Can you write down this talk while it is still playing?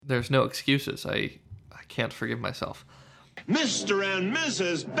there's no excuses. I can't forgive myself. Mr. and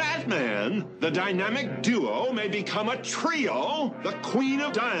Mrs. Batman, the dynamic duo may become a trio. The Queen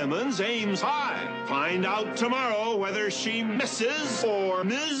of Diamonds aims high. Find out tomorrow whether she misses or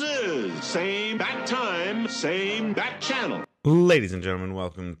Mrs. Same bat time, same bat channel. Ladies and gentlemen,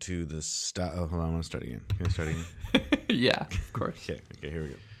 welcome to the style. Oh, hold on, I want to start again. Can I start again? Yeah, of course. Okay, here we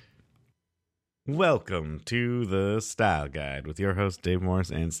go. Welcome to the Style Guide with your host Dave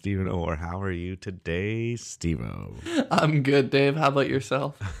Morris and Stephen Orr. How are you today, Steve-O? I'm good, Dave. How about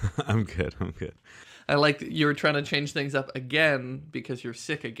yourself? I'm good. I like that you were trying to change things up again because you're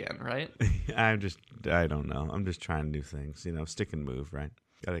sick again, right? I don't know. I'm just trying new things. You know, stick and move, right?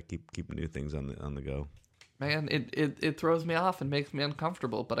 Gotta keep new things on the go. Man, it throws me off and makes me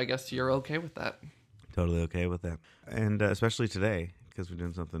uncomfortable, but I guess you're okay with that. Totally okay with that. And especially today, because we're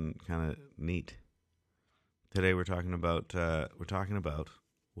doing something kind of neat. Today we're talking about,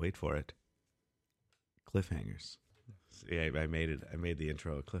 wait for it, cliffhangers. Yeah, I made the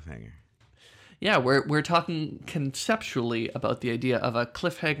intro a cliffhanger. Yeah, we're talking conceptually about the idea of a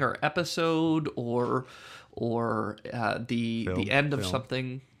cliffhanger episode or the end of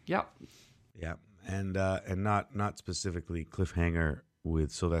something. Yeah. Yeah, and not specifically cliffhanger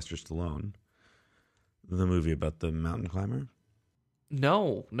with Sylvester Stallone, the movie about the mountain climber.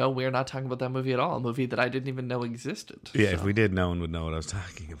 No, we're not talking about that movie at all. A movie that I didn't even know existed. Yeah, so. If we did, no one would know what I was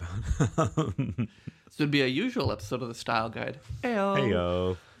talking about. This would be a usual episode of the Style Guide.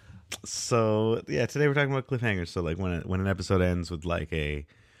 Heyo. So yeah, today we're talking about cliffhangers. So like when an episode ends with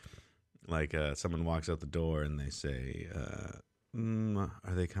someone walks out the door and they say, "Are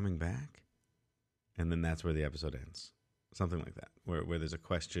they coming back?" And then that's where the episode ends. Something like that, where there's a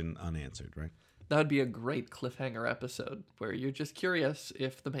question unanswered, right? That would be a great cliffhanger episode where you're just curious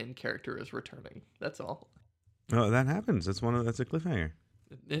if the main character is returning. That's all. Oh, that happens. That's a cliffhanger.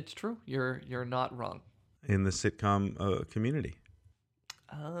 It's true. You're not wrong. In the sitcom community.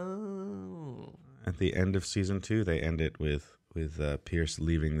 Oh. At the end of season 2, they end it with Pierce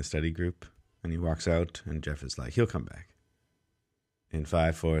leaving the study group, and he walks out, and Jeff is like, he'll come back. In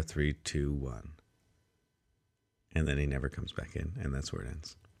 5, 4, 3, 2, 1. And then he never comes back in, and that's where it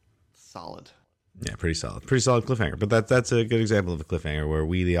ends. Solid. Yeah, pretty solid cliffhanger. But that's a good example of a cliffhanger where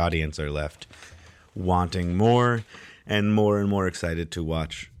we, the audience, are left wanting more and more excited to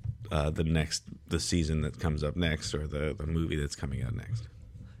watch the season that comes up next, or the movie that's coming out next.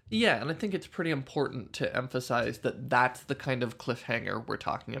 Yeah, and I think it's pretty important to emphasize that that's the kind of cliffhanger we're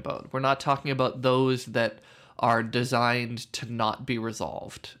talking about. We're not talking about those that are designed to not be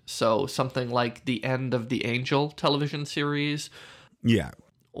resolved. So something like the end of the Angel television series. Yeah.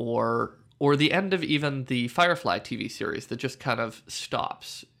 Or the end of even the Firefly TV series that just kind of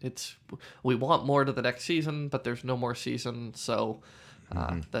stops. We want more to the next season, but there's no more season, so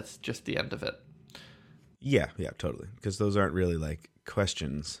that's just the end of it. Yeah, totally. Because those aren't really like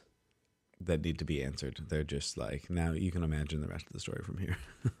questions that need to be answered. They're just like, now you can imagine the rest of the story from here.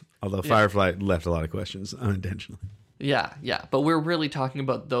 Although Firefly left a lot of questions unintentionally. Yeah. But we're really talking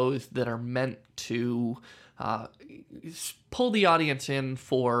about those that are meant to pull the audience in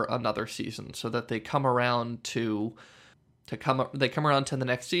for another season, so that they come around to the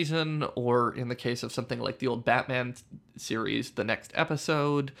next season, or in the case of something like the old Batman series, the next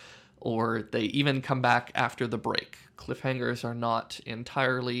episode, or they even come back after the break. Cliffhangers are not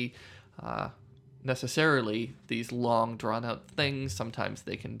entirely necessarily these long drawn out things. Sometimes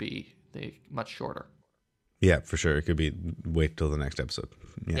they can be much shorter. Yeah, for sure. It could be wait till the next episode.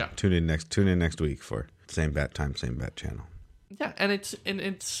 Yeah. Tune in next week for same bat time, same bat channel. Yeah, and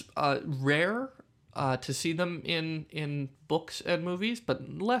it's rare to see them in books and movies,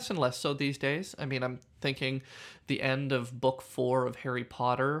 but less and less so these days. I mean, I'm thinking the end of book 4 of Harry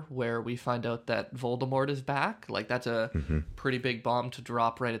Potter, where we find out that Voldemort is back. Like, that's a pretty big bomb to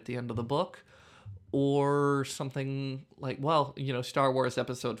drop right at the end of the book. Or something like, Star Wars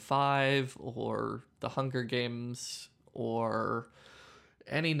Episode 5, or The Hunger Games, or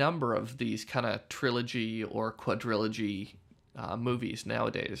any number of these kind of trilogy or quadrilogy movies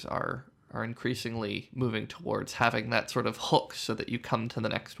nowadays are increasingly moving towards having that sort of hook so that you come to the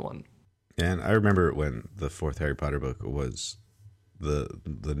next one. And I remember when the 4th Harry Potter book was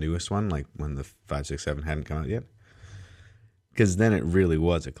the newest one, like when the 5, 6, 7 hadn't come out yet. Because then it really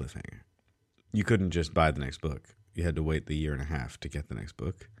was a cliffhanger. You couldn't just buy the next book. You had to wait the year and a half to get the next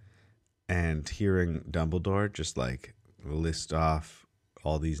book. And hearing Dumbledore just like list off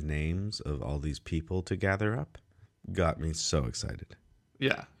all these names of all these people to gather up got me so excited.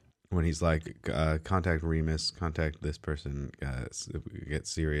 Yeah. When he's like, contact Remus, contact this person, get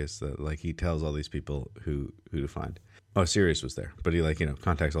Sirius. Like, he tells all these people who to find. Oh, Sirius was there, but he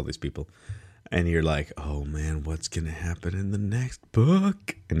contacts all these people, and you're like, oh man, what's gonna happen in the next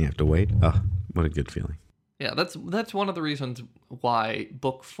book? And you have to wait. Oh, what a good feeling. Yeah, that's one of the reasons why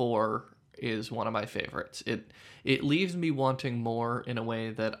book 4 is one of my favorites. It leaves me wanting more in a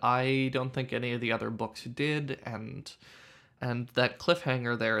way that I don't think any of the other books did, and that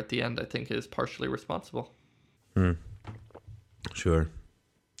cliffhanger there at the end, I think, is partially responsible. Sure.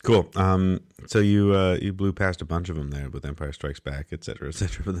 Cool. So you blew past a bunch of them there with Empire Strikes Back, et cetera,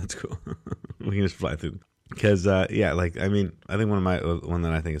 but that's cool. We can just fly through them. Because, I think one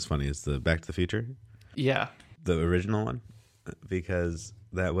that I think is funny is the Back to the Future. Yeah. The original one. Because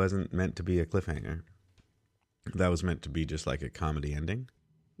that wasn't meant to be a cliffhanger. That was meant to be just like a comedy ending.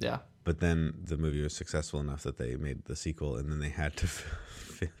 Yeah. But then the movie was successful enough that they made the sequel, and then they had to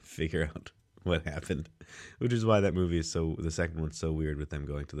figure out what happened, which is why that movie is the second one's so weird with them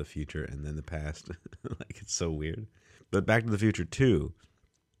going to the future and then the past. Like, it's so weird. But Back to the Future 2,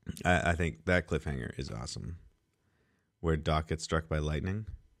 I think that cliffhanger is awesome, where Doc gets struck by lightning.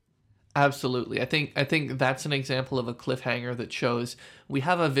 Absolutely. I think that's an example of a cliffhanger that shows we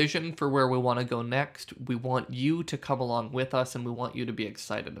have a vision for where we want to go next. We want you to come along with us, and we want you to be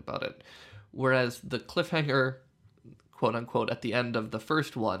excited about it. Whereas the cliffhanger, quote unquote, at the end of the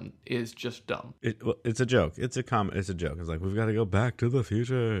first one is just dumb. It's a joke. It's a joke. It's like, we've got to go back to the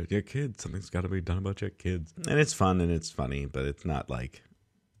future. Your kids. Something's got to be done about your kids. And it's fun and it's funny, but it's not like,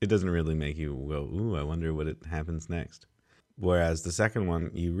 it doesn't really make you go, ooh, I wonder what happens next. Whereas the second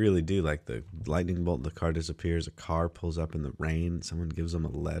one, you really do, like, the lightning bolt, the car disappears, a car pulls up in the rain, someone gives him a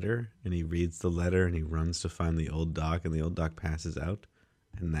letter, and he reads the letter, and he runs to find the old Doc, and the old Doc passes out,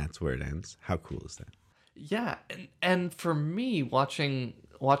 and that's where it ends. How cool is that? Yeah, and for me, watching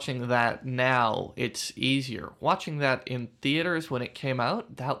that now, it's easier. Watching that in theaters when it came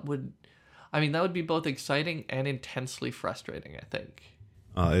out, that would be both exciting and intensely frustrating, I think.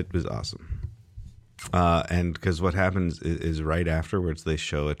 It was awesome. And because what happens is right afterwards they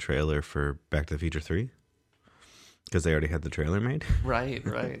show a trailer for Back to the Future 3, because they already had the trailer made. Right.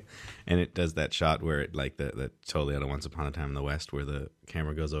 And it does that shot where it, like, that totally out of Once Upon a Time in the West, where the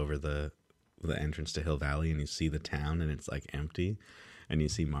camera goes over the entrance to Hill Valley and you see the town and it's like empty, and you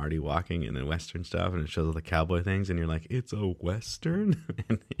see Marty walking in the Western stuff, and it shows all the cowboy things, and you're like, it's a Western.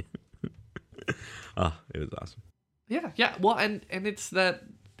 Oh, it was awesome. Yeah. Well, and it's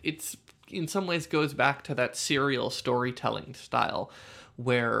in some ways goes back to that serial storytelling style,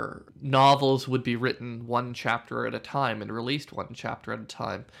 where novels would be written one chapter at a time and released one chapter at a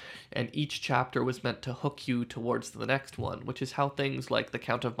time, and each chapter was meant to hook you towards the next one, which is how things like The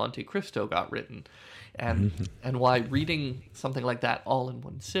Count of Monte Cristo got written, and why reading something like that all in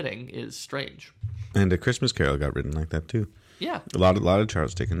one sitting is strange. And A Christmas Carol got written like that too. Yeah, a lot of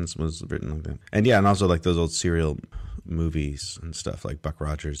Charles Dickens was written like that, and also like those old serial movies and stuff like Buck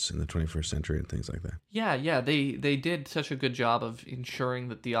Rogers in the 21st Century and things like that. Yeah, they did such a good job of ensuring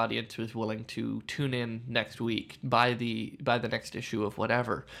that the audience was willing to tune in next week, buy the next issue of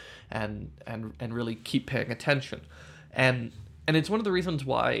whatever, and really keep paying attention. And it's one of the reasons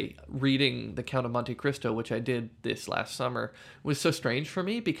why reading The Count of Monte Cristo, which I did this last summer, was so strange for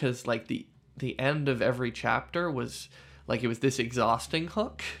me, because like the end of every chapter was like, it was this exhausting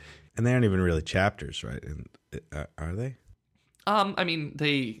hook. And they aren't even really chapters, right? And are they?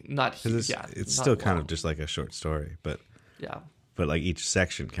 They not. It's not still kind of just like a short story, but yeah. But like each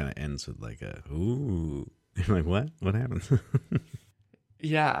section kind of ends with like a ooh. You're like, what? What happens?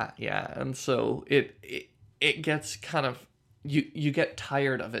 Yeah, and so it gets kind of, you get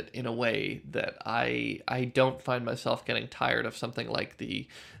tired of it in a way that I don't find myself getting tired of something like the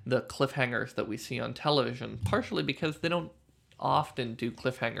cliffhangers that we see on television, partially because they don't often do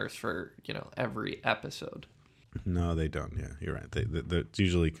cliffhangers for, every episode. No, they don't. Yeah, you're right. It's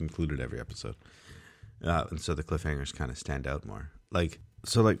usually concluded every episode. And so the cliffhangers kind of stand out more.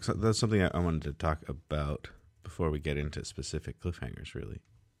 So that's something I wanted to talk about before we get into specific cliffhangers, really,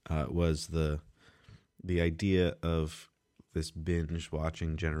 was the idea of this binge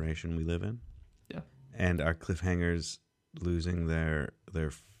watching generation we live in. Yeah. And are cliffhangers losing their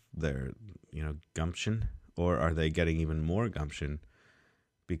gumption, or are they getting even more gumption?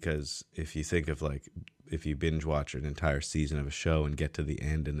 Because if you think of if you binge watch an entire season of a show and get to the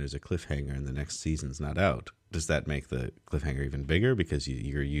end and there's a cliffhanger and the next season's not out, does that make the cliffhanger even bigger because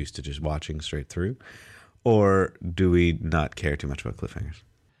you're used to just watching straight through? Or do we not care too much about cliffhangers?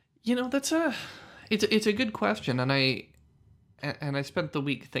 It's a good question, and I spent the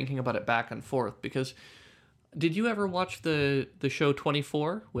week thinking about it back and forth, because did you ever watch the show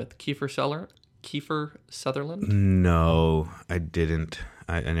 24 with Kiefer Sutherland? No, I didn't.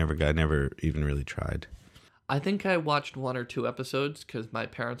 I never even really tried. I think I watched 1 or 2 episodes because my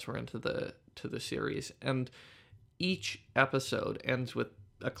parents were into the series, and each episode ends with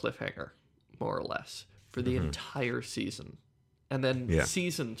a cliffhanger, more or less, for the entire season. And then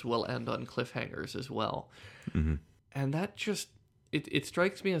seasons will end on cliffhangers as well. Mm-hmm. And that just, it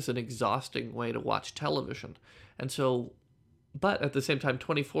strikes me as an exhausting way to watch television. And so, but at the same time,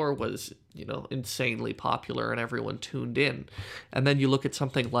 24 was, insanely popular and everyone tuned in. And then you look at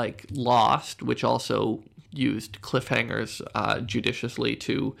something like Lost, which also used cliffhangers judiciously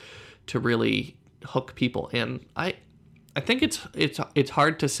to really hook people in. I think it's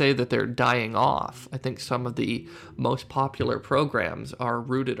hard to say that they're dying off. I think some of the most popular programs are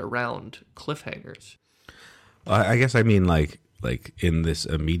rooted around cliffhangers. I guess I mean like in this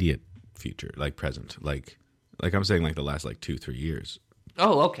immediate future, like present, like I'm saying like the last like 2-3 years.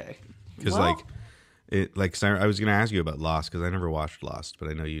 Oh, okay. Because I was going to ask you about Lost because I never watched Lost, but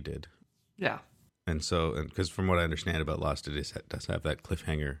I know you did. Yeah. And because from what I understand about Lost, it does have that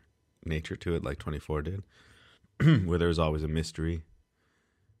cliffhanger nature to it, like 24 did. Where there was always a mystery,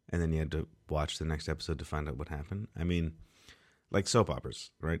 and then you had to watch the next episode to find out what happened. I mean, like soap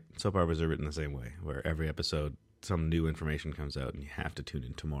operas, right? Soap operas are written the same way, where every episode some new information comes out, and you have to tune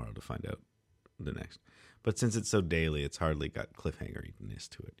in tomorrow to find out the next. But since it's so daily, it's hardly got cliffhanger-ness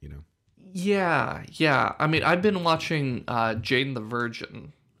to it, Yeah. I mean, I've been watching Jane the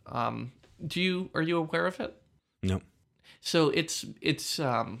Virgin. Are you aware of it? No. So it's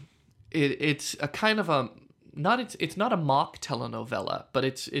a kind of a it's not a mock telenovela, but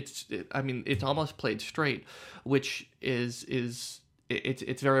it's almost played straight, which is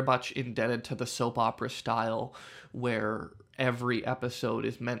it's very much indebted to the soap opera style, where every episode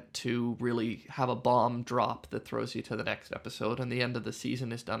is meant to really have a bomb drop that throws you to the next episode, and the end of the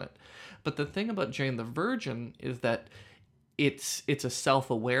season has done it. But the thing about Jane the Virgin is that it's a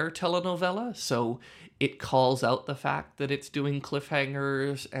self-aware telenovela, so it calls out the fact that it's doing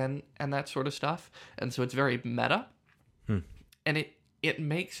cliffhangers and that sort of stuff, and so it's very meta. And it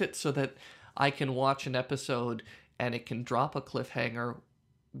makes it so that I can watch an episode and it can drop a cliffhanger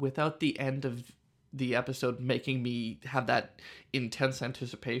without the end of the episode making me have that intense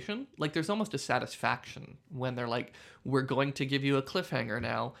anticipation. Like, there's almost a satisfaction when they're like, we're going to give you a cliffhanger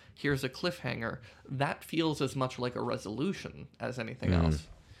now, here's a cliffhanger. That feels as much like a resolution as anything else.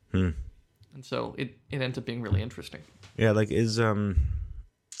 And so it ends up being really interesting. Yeah, like is it on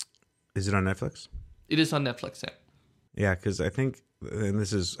Netflix? It is on Netflix, yeah. Yeah, because I think, and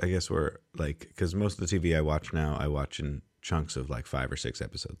this is, I guess, where, like, because most of the TV I watch now, I watch in chunks of like 5 or 6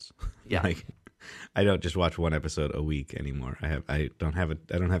 episodes. Yeah. Like, I don't just watch one episode a week anymore. I don't have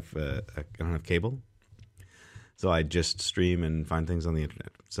cable, so I just stream and find things on the internet.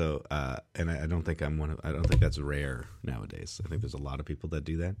 So, and I don't think I don't think that's rare nowadays. I think there's a lot of people that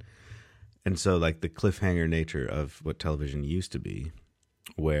do that. And so, like, the cliffhanger nature of what television used to be,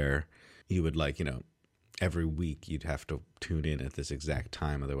 where you would, like, every week you'd have to tune in at this exact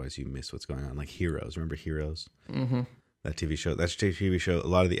time, otherwise you miss what's going on. Like Heroes, remember Heroes? Mm-hmm. That TV show, a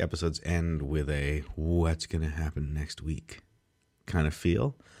lot of the episodes end with a what's going to happen next week kind of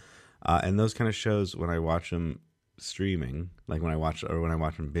feel. And those kind of shows, when I watch them streaming, like when I watch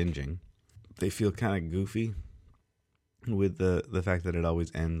them binging, they feel kind of goofy with the fact that it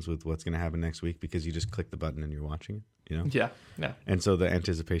always ends with what's going to happen next week, because you just click the button and you're watching it, Yeah. And so the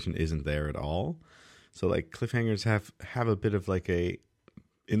anticipation isn't there at all. So, like, cliffhangers have a bit of like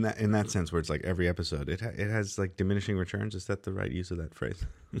in that sense, where it's like every episode it has like diminishing returns. Is that the right use of that phrase?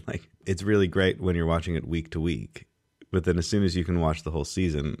 Like, it's really great when you're watching it week to week, but then as soon as you can watch the whole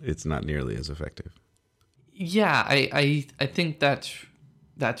season, it's not nearly as effective. Yeah, I think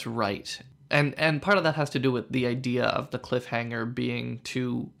that's right. And part of that has to do with the idea of the cliffhanger being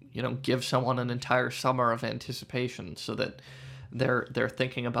to, give someone an entire summer of anticipation, so that they're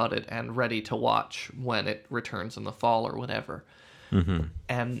thinking about it and ready to watch when it returns in the fall or whatever.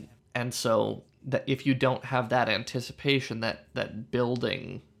 Mm-hmm. And so that if you don't have that anticipation, that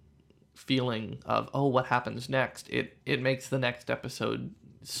building feeling of, oh, what happens next, it makes the next episode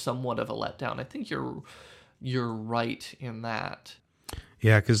somewhat of a letdown. I think you're right in that.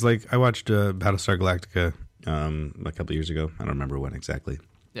 Yeah, because like I watched Battlestar Galactica a couple of years ago. I don't remember when exactly.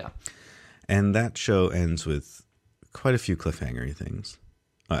 Yeah, and that show ends with quite a few cliffhangery things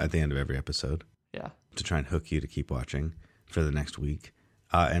at the end of every episode. Yeah, to try and hook you to keep watching for the next week.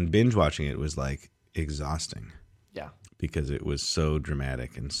 And binge watching it was like exhausting. Yeah, because it was so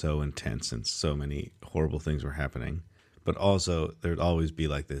dramatic and so intense, and so many horrible things were happening. But also, there'd always be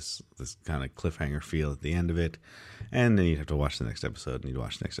like this kind of cliffhanger feel at the end of it, and then you'd have to watch the next episode, and you'd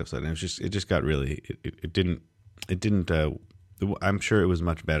watch the next episode, and it just got really. It didn't. I'm sure it was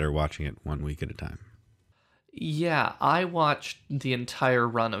much better watching it 1 week at a time. Yeah, I watched the entire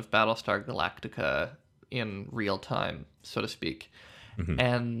run of Battlestar Galactica in real time, so to speak.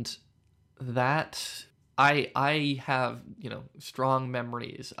 And that I have, strong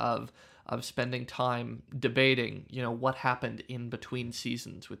memories of spending time debating, what happened in between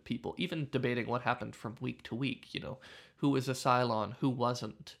seasons with people, even debating what happened from week to week, who was a Cylon, who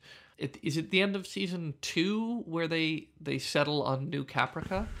wasn't. Is it the end of season 2 where they settle on New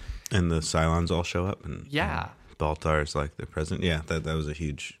Caprica? And the Cylons all show up, and Yeah. Baltar's like the president. Yeah, that was a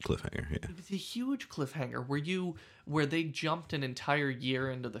huge cliffhanger. Yeah, It was a huge cliffhanger where they jumped an entire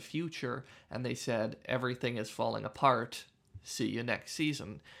year into the future and they said everything is falling apart. See you next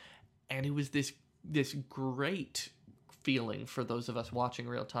season. And it was this great feeling for those of us watching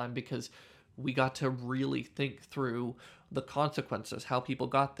real time, because we got to really think through the consequences, how people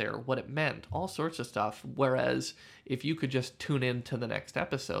got there, what it meant, all sorts of stuff. Whereas if you could just tune in to the next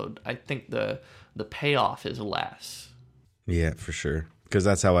episode, I think the payoff is less. yeah, for sure. Because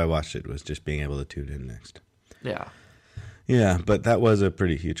that's how I watched it, was just being able to tune in next. Yeah. Yeah, but that was a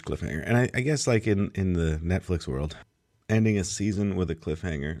pretty huge cliffhanger. And I guess like in the Netflix world, ending a season with a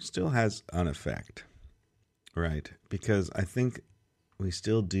cliffhanger still has an effect, right? Because I think we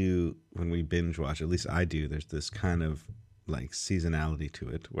still do, when we binge watch, at least I do, there's this kind of like seasonality to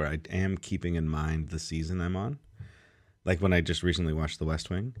it where I am keeping in mind the season I'm on. Like when I just recently watched The West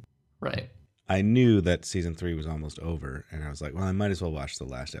Wing. Right. I knew that season 3 was almost over, and I was like, well, I might as well watch the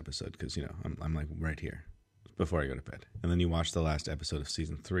last episode because, I'm like right here before I go to bed. And then you watch the last episode of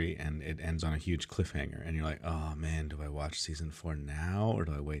season 3, and it ends on a huge cliffhanger, and you're like, oh man, do I watch season 4 now, or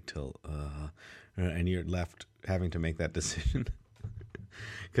do I wait till and you're left having to make that decision.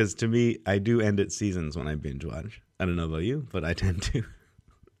 Because to me, I do end at seasons when I binge watch. I don't know about you, but I tend to.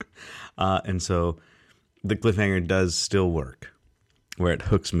 And so the cliffhanger does still work, where it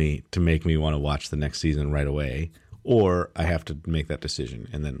hooks me to make me want to watch the next season right away, or I have to make that decision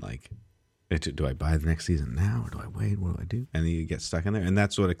and then like, do I buy the next season now, or do I wait? What do I do? And then you get stuck in there, and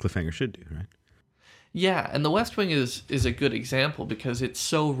that's what a cliffhanger should do, right? Yeah, and The West Wing is a good example because it's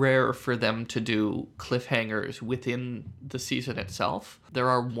so rare for them to do cliffhangers within the season itself. There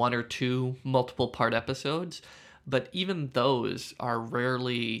are 1 or 2 multiple part episodes, but even those are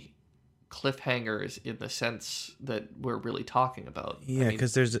rarely cliffhangers in the sense that we're really talking about. Yeah,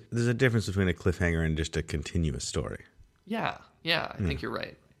 because there's a difference between a cliffhanger and just a continuous story. Yeah, I think you're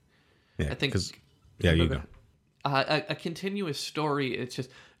right. Yeah, I think. Yeah, you go. A continuous story. It's just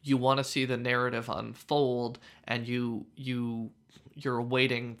you want to see the narrative unfold, and you're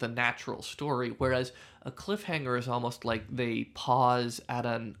awaiting the natural story. Whereas a cliffhanger is almost like they pause at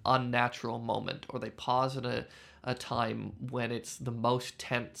an unnatural moment, or they pause at a time when it's the most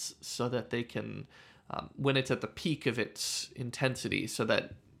tense, so that they can, when it's at the peak of its intensity, so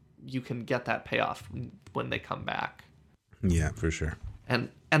that you can get that payoff when they come back. Yeah, for sure. And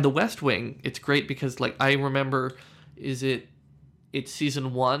The West Wing, it's great because, like, I remember, it's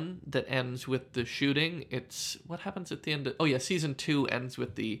season 1 that ends with the shooting. It's what happens at the end of, season 2 ends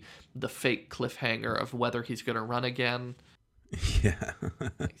with the fake cliffhanger of whether he's going to run again. Yeah.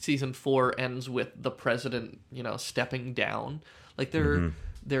 Season 4 ends with the president, stepping down. Like,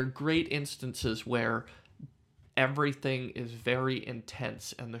 they're great instances where everything is very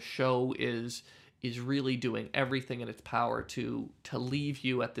intense, and the show is really doing everything in its power to leave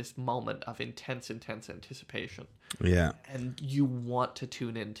you at this moment of intense anticipation. Yeah. And you want to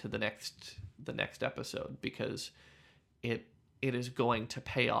tune into the next episode because it is going to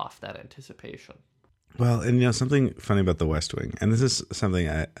pay off that anticipation. Well, and something funny about The West Wing, and this is something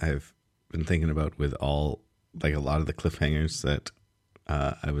I've been thinking about with all, like, a lot of the cliffhangers that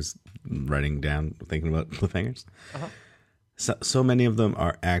I was writing down, thinking about cliffhangers. Uh-huh. So many of them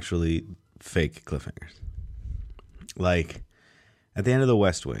are actually fake cliffhangers. Like at the end of The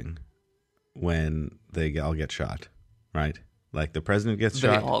West Wing, when they all get shot, right? Like the president gets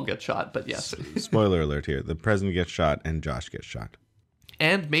shot. They all get shot, but yes. Spoiler alert here. The president gets shot and Josh gets shot.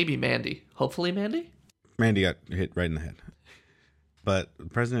 And maybe Mandy. Hopefully Mandy? Mandy got hit right in the head. But the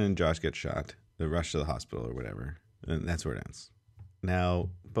president and Josh get shot. They rush to the hospital or whatever. And that's where it ends. Now,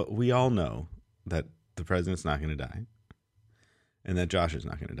 but we all know that the president's not going to die. And that Josh is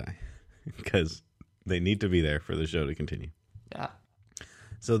not going to die. Because they need to be there for the show to continue. Yeah.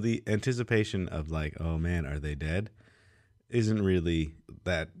 So the anticipation of like, oh man, are they dead? Isn't really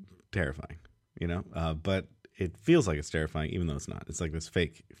that terrifying, but it feels like it's terrifying even though it's not. It's like this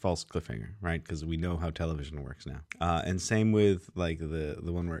fake, false cliffhanger, right? Because we know how television works now. And same with like the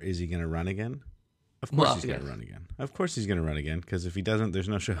one where, is he going to run again? Of course he's going to run again. Of course he's going to run again, because if he doesn't, there's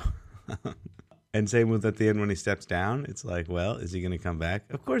no show. And same with at the end when he steps down, it's like, well, is he going to come back?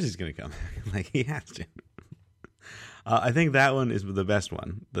 Of course he's going to come back. Like, he has to. I think that one is the best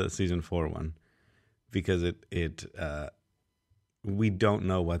one, the season 4 one, because we don't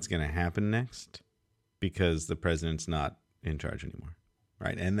know what's going to happen next because the president's not in charge anymore,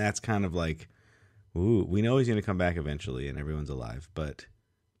 right? And that's kind of like, ooh, we know he's going to come back eventually and everyone's alive, but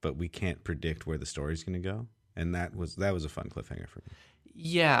we can't predict where the story's going to go. And that was a fun cliffhanger for me.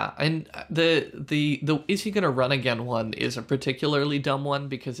 Yeah, and the is he going to run again one is a particularly dumb one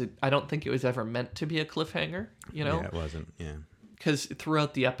because I don't think it was ever meant to be a cliffhanger, you know? Yeah, it wasn't, yeah. Because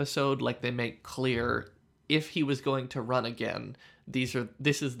throughout the episode, like, they make clear if he was going to run again, this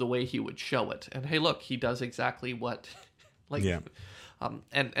is the way he would show it. And hey, look, he does exactly what, like, yeah.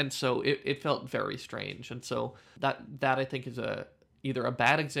 And so it felt very strange. And so that I think is either a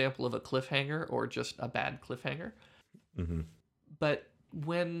bad example of a cliffhanger or just a bad cliffhanger. Mm-hmm. But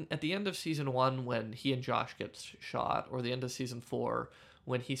when at the end of season 1, when he and Josh gets shot, or the end of season 4,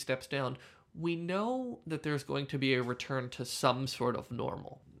 when he steps down, we know that there's going to be a return to some sort of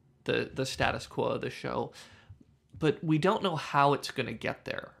normal, the status quo of the show, but we don't know how it's going to get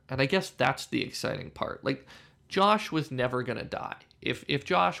there. And I guess that's the exciting part. Like, Josh was never going to die. If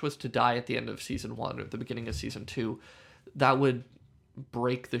Josh was to die at the end of season 1 or the beginning of season 2, that would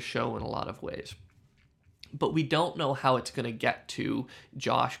break the show in a lot of ways. But we don't know how it's going to get to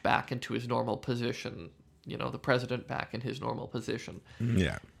Josh back into his normal position, you know, the president back in his normal position.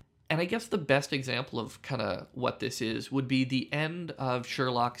 Yeah. And I guess the best example of kind of what this is would be the end of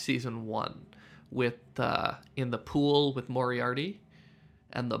Sherlock season 1 with in the pool with Moriarty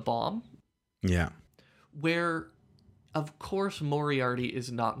and the bomb. Yeah. Where, of course, Moriarty is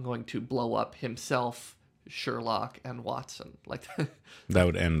not going to blow up himself, Sherlock, and Watson. Like, that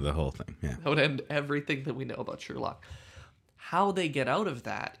would end the whole thing. Yeah, that would end everything that we know about Sherlock. How they get out of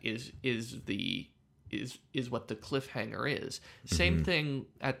that is what the cliffhanger is. Same thing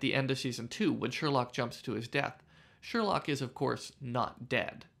at the end of season 2 when Sherlock jumps to his death. Sherlock is, of course, not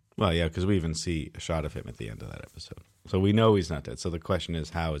dead. Well, yeah, because we even see a shot of him at the end of that episode, so we know he's not dead. So the question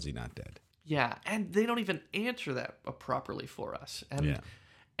is, how is he not dead? Yeah, and they don't even answer that properly for us.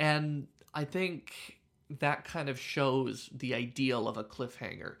 And I think that kind of shows the ideal of a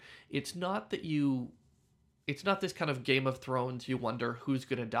cliffhanger. It's not this kind of Game of Thrones, you wonder who's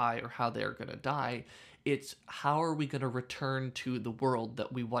going to die or how they're going to die. It's how are we going to return to the world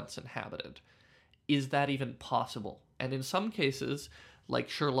that we once inhabited? Is that even possible? And in some cases, like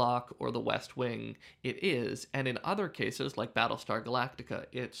Sherlock or The West Wing, it is. And in other cases, like Battlestar Galactica,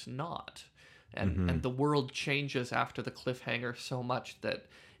 it's not. And the world changes after the cliffhanger so much that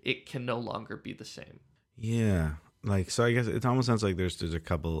it can no longer be the same. Yeah, like, so I guess it almost sounds like there's a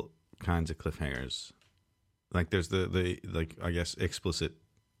couple kinds of cliffhangers. Like there's the like, I guess, explicit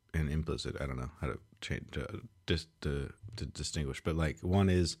and implicit. I don't know how to change to distinguish, but like one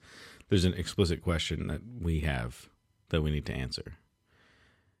is there's an explicit question that we have that we need to answer,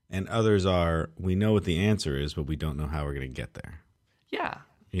 and others are we know what the answer is, but we don't know how we're going to get there. Yeah,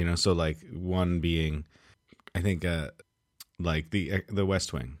 you know, so like one being, I think, like the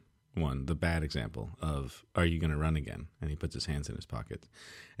West Wing one, the bad example of, are you going to run again? And he puts his hands in his pockets.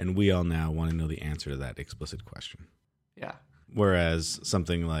 And we all now want to know the answer to that explicit question. Yeah. Whereas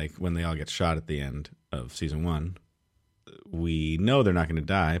something like when they all get shot at the end of season 1, we know they're not going to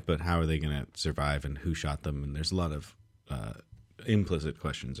die, but how are they going to survive and who shot them? And there's a lot of implicit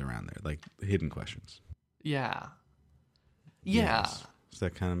questions around there, like hidden questions. Yeah. Yeah. Yes. Does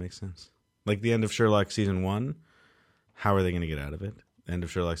that kind of make sense? Like the end of Sherlock season 1, how are they going to get out of it? End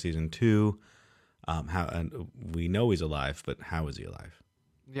of Sherlock season 2, and we know he's alive, but how is he alive?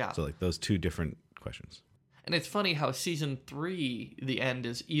 Yeah. So like those two different questions. And it's funny how season 3, the end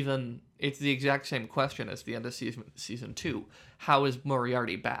is it's the exact same question as the end of season 2. How is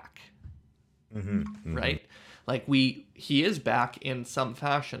Moriarty back? Mm-hmm. Right? Like he is back in some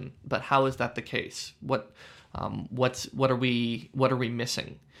fashion, but how is that the case? What are we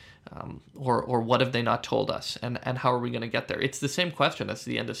missing? Or what have they not told us, and how are we going to get there? It's the same question as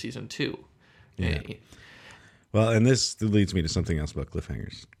the end of season 2. Yeah. Well, and this leads me to something else about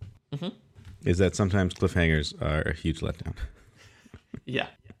cliffhangers. Mm-hmm. Is that sometimes cliffhangers are a huge letdown. Yeah.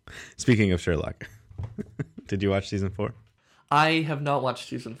 Speaking of Sherlock, did you watch season 4? I have not watched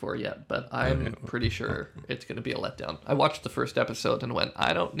season 4 yet, but I'm pretty sure it's going to be a letdown. I watched the first episode and went,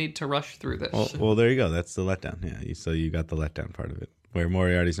 I don't need to rush through this. Well, there you go. That's the letdown. Yeah. So you got the letdown part of it, where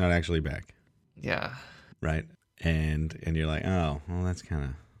Moriarty's not actually back. Yeah. Right? And you're like, oh, well, that's kind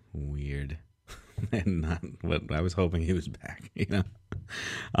of weird. And not what I was hoping he was back, you know?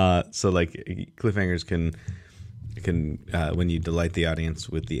 So, like, cliffhangers can when you delight the audience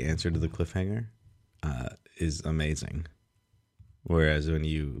with the answer to the cliffhanger, is amazing. Whereas when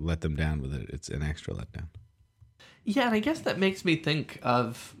you let them down with it, it's an extra letdown. Yeah, and I guess that makes me think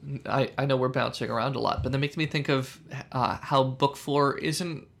of, I know we're bouncing around a lot, but that makes me think of how book 4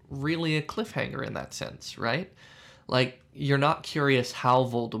 isn't really a cliffhanger in that sense, right? Like, you're not curious how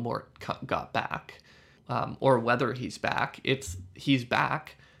Voldemort got back, or whether he's back. He's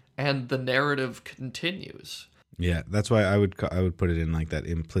back, and the narrative continues. Yeah, that's why I would put it in like that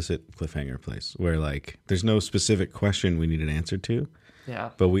implicit cliffhanger place where like there's no specific question we need an answer to.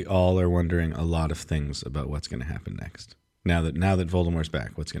 Yeah. But we all are wondering a lot of things about what's going to happen next. Now that Voldemort's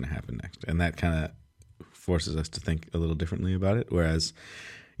back, what's going to happen next? And that kind of forces us to think a little differently about it. Whereas,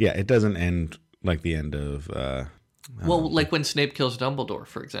 yeah, it doesn't end like the end of... like when Snape kills Dumbledore,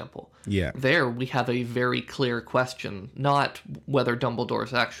 for example. Yeah. There we have a very clear question, not whether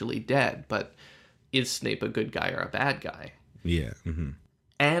Dumbledore's actually dead, but is Snape a good guy or a bad guy? Yeah. Mm-hmm.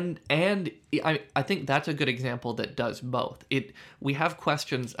 And I think that's a good example that does both. We have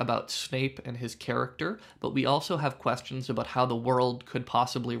questions about Snape and his character, but we also have questions about how the world could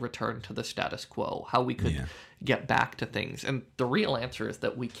possibly return to the status quo, how we could get back to things. And the real answer is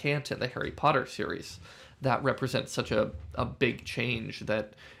that we can't in the Harry Potter series. That represents such a big change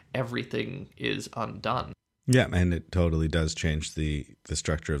that everything is undone. Yeah, and it totally does change the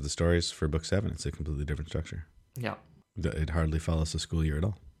structure of the stories for Book 7. It's a completely different structure. Yeah. It hardly follows the school year at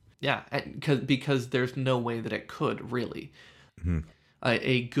all. Yeah, because there's no way that it could, really. Mm-hmm.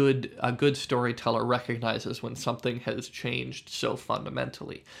 A good storyteller recognizes when something has changed so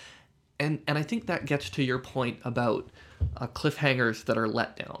fundamentally. And I think that gets to your point about cliffhangers that are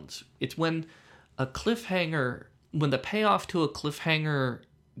letdowns. It's when a cliffhanger, when the payoff to a cliffhanger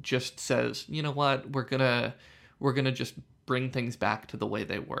just says, you know what, we're gonna just bring things back to the way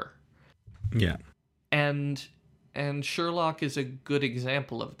they were. Yeah. And Sherlock is a good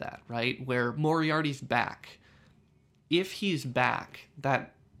example of that, right? Where Moriarty's back. If he's back,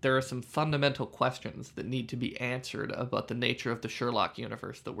 that there are some fundamental questions that need to be answered about the nature of the Sherlock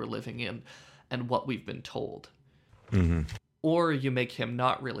universe that we're living in and what we've been told. Mm-hmm. Or you make him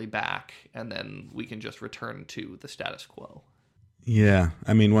not really back, and then we can just return to the status quo. Yeah.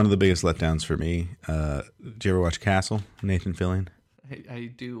 I mean, one of the biggest letdowns for me, did you ever watch Castle, Nathan Fillion?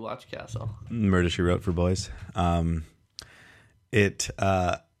 I do watch Castle. Murder, She Wrote for Boys. End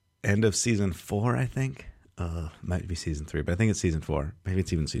of season 4, I think. Might be season 3, but I think it's season 4. Maybe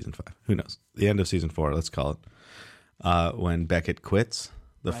it's even season 5. Who knows? The end of season 4, let's call it. When Beckett quits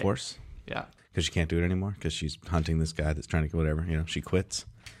the Force. Yeah. Because she can't do it anymore because she's hunting this guy that's trying to whatever. You know, she quits.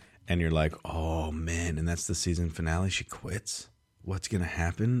 And you're like, oh, man. And that's the season finale. She quits. What's going to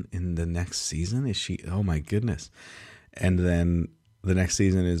happen in the next season? Is she... Oh, my goodness. And then... The next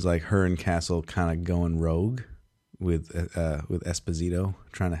season is like her and Castle kind of going rogue with Esposito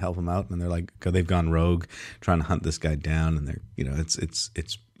trying to help him out, and they're like they've gone rogue trying to hunt this guy down, and they're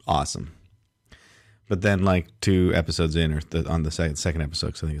it's awesome. But then like 2 episodes in, or on the second episode,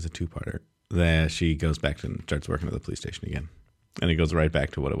 because I think it's a 2-parter, then she goes back and starts working at the police station again, and it goes right back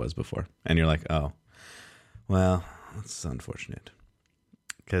to what it was before, and you're like, oh, well, that's unfortunate.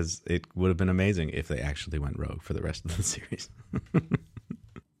 Because it would have been amazing if they actually went rogue for the rest of the series.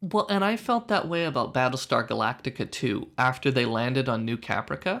 Well, and I felt that way about Battlestar Galactica too. After they landed on New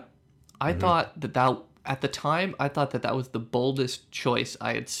Caprica, I thought that at the time, I thought that was the boldest choice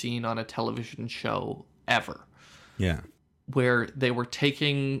I had seen on a television show ever. Yeah. Where they were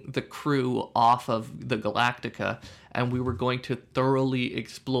taking the crew off of the Galactica, and we were going to thoroughly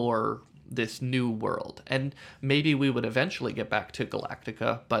explore this new world. And maybe we would eventually get back to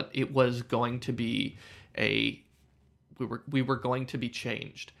Galactica, but it was going to be we were going to be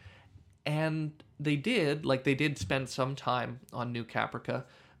changed. And they did spend some time on New Caprica,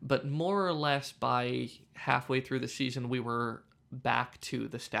 but more or less by halfway through the season we were back to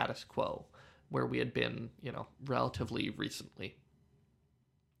the status quo where we had been, relatively recently.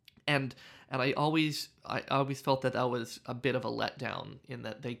 And I always felt that was a bit of a letdown in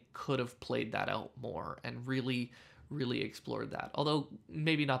that they could have played that out more and really, really explored that. Although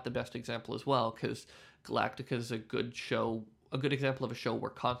maybe not the best example as well, because Galactica is a good example of a show where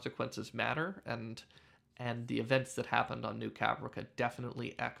consequences matter, and the events that happened on New Caprica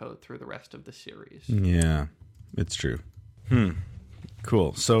definitely echoed through the rest of the series. Yeah, it's true.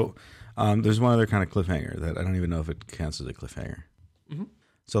 Cool. So there's one other kind of cliffhanger that I don't even know if it counts as a cliffhanger. Mm-hmm.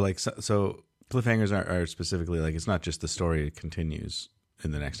 So cliffhangers are specifically like, it's not just the story continues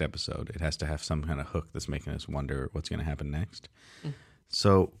in the next episode. It has to have some kind of hook that's making us wonder what's going to happen next. Mm.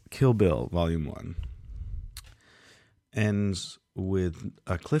 So Kill Bill Volume 1 ends with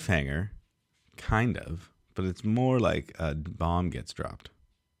a cliffhanger, kind of, but it's more like a bomb gets dropped.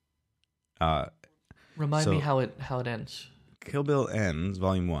 Remind me how it ends. Kill Bill ends,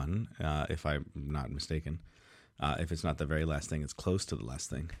 Volume 1, if I'm not mistaken, If it's not the very last thing, it's close to the last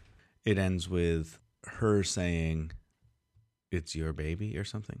thing. It ends with her saying, "It's your baby" or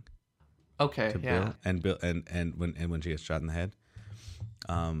something. Okay, To yeah. Bill, and when she gets shot in the head.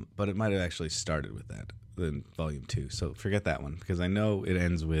 But it might have actually started with that in volume 2. So forget that one, because I know it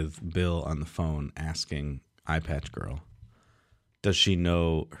ends with Bill on the phone asking Eye Patch Girl, does she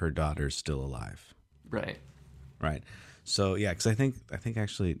know her daughter's still alive? Right. Right. So yeah, because I think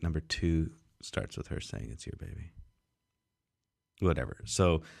actually number 2 starts with her saying it's your baby. Whatever.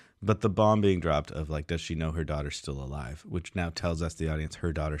 So, but the bomb being dropped of like, does she know her daughter's still alive? Which now tells us, the audience,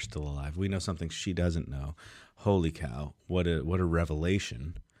 her daughter's still alive. We know something she doesn't know. Holy cow! What a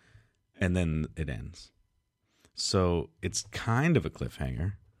revelation! And then it ends. So it's kind of a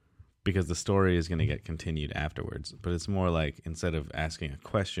cliffhanger, because the story is going to get continued afterwards. But it's more like, instead of asking a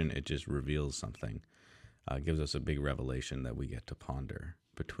question, it just reveals something. Gives us a big revelation that we get to ponder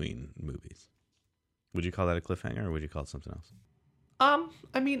between movies. Would you call that a cliffhanger, or would you call it something else?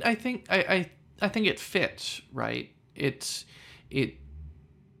 I mean, I think I think it fits, right?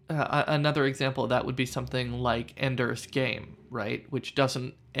 Another example of that would be something like Ender's Game, right? Which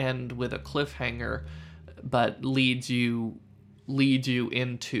doesn't end with a cliffhanger, but leads you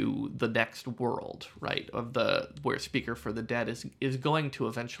into the next world, right? Of where Speaker for the Dead is going to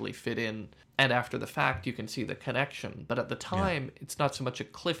eventually fit in, and after the fact you can see the connection. But at the time, It's not so much a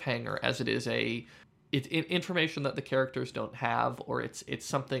cliffhanger as it is it's information that the characters don't have, or it's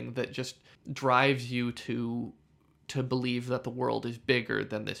something that just drives you to believe that the world is bigger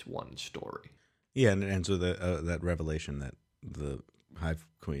than this one story. Yeah, and it ends with that revelation that the Hive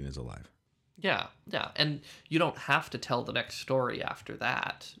Queen is alive. Yeah, and you don't have to tell the next story after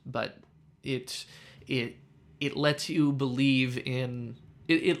that, but it lets you believe in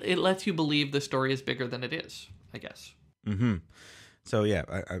it lets you believe the story is bigger than it is, I guess. Mm-hmm. So yeah,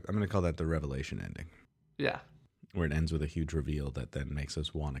 I'm going to call that the revelation ending. Yeah. Where it ends with a huge reveal that then makes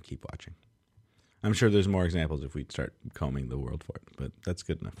us want to keep watching. I'm sure there's more examples if we start combing the world for it, but that's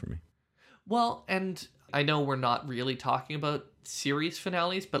good enough for me. Well, and I know we're not really talking about series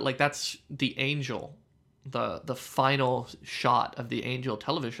finales, but like that's the Angel, the final shot of the Angel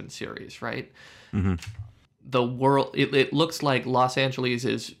television series, right? Mm-hmm. The world, it looks like Los Angeles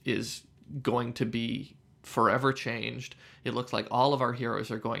is going to be forever changed. It looks like all of our heroes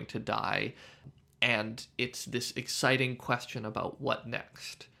are going to die, and it's this exciting question about what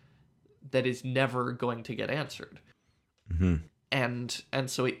next that is never going to get answered. Mm-hmm. And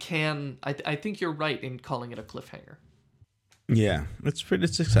so it can. I think you're right in calling it a cliffhanger. Yeah, it's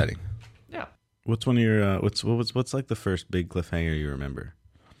exciting. Yeah. What's one of your what's like the first big cliffhanger you remember?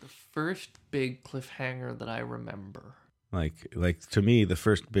 The first big cliffhanger that I remember. Like to me, the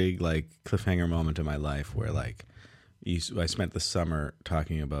first big like cliffhanger moment in my life where like I spent the summer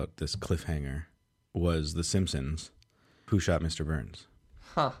talking about this cliffhanger was The Simpsons. Who shot Mr. Burns?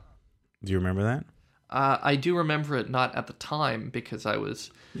 Huh. Do you remember that? I do remember it, not at the time because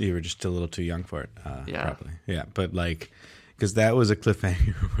You were just a little too young for it. Yeah. Probably. Yeah, but like, because that was a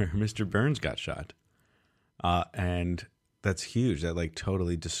cliffhanger where Mr. Burns got shot, and that's huge. That like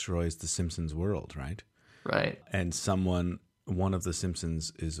totally destroys the Simpsons world, right? Right. And one of the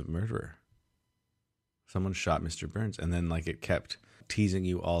Simpsons is a murderer. Someone shot Mr. Burns, and then like it kept teasing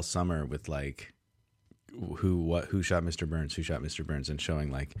you all summer with like who shot Mr. Burns, who shot Mr. Burns, and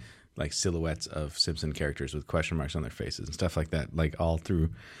showing like silhouettes of Simpson characters with question marks on their faces and stuff like that, like all through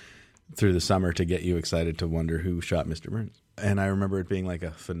the summer to get you excited to wonder who shot Mr. Burns. And I remember it being like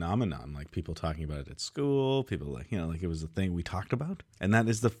a phenomenon, like people talking about it at school, people like, like it was a thing we talked about. And that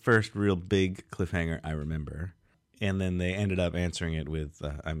is the first real big cliffhanger I remember. And then they ended up answering it with,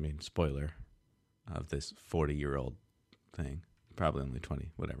 spoiler of this 40-year-old thing, probably only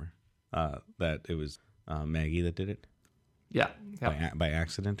 20, whatever, that it was Maggie that did it. Yeah. By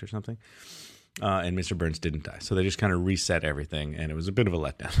accident or something. And Mr. Burns didn't die. So they just kind of reset everything, and it was a bit of a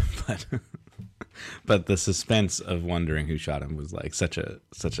letdown. But the suspense of wondering who shot him was like such a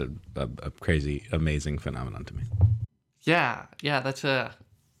crazy, amazing phenomenon to me. Yeah, that's a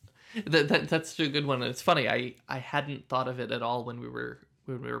good one. And it's funny, I hadn't thought of it at all when we were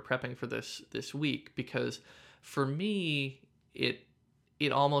prepping for this week, because for me it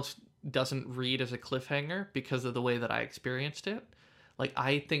almost doesn't read as a cliffhanger because of the way that I experienced it. Like,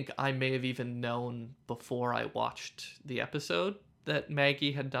 I think I may have even known before I watched the episode that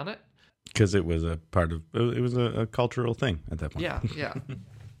Maggie had done it. Because it was a cultural thing at that point. Yeah.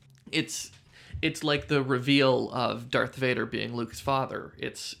 It's like the reveal of Darth Vader being Luke's father.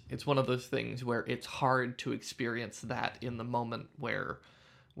 It's one of those things where it's hard to experience that in the moment where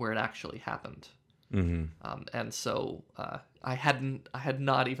it actually happened. And so I had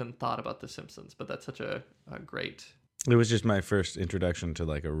not even thought about The Simpsons, but that's such a great. It was just my first introduction to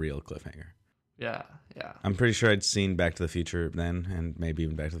like a real cliffhanger. Yeah, yeah. I'm pretty sure I'd seen Back to the Future then, and maybe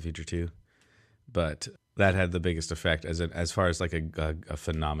even Back to the Future 2, but that had the biggest effect as far as like a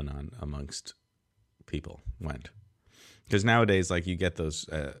phenomenon amongst people went. Because nowadays, like, you get those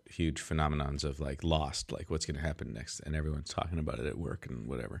huge phenomenons of like Lost, like what's going to happen next, and everyone's talking about it at work and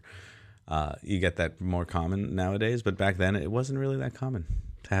whatever. You get that more common nowadays, but back then it wasn't really that common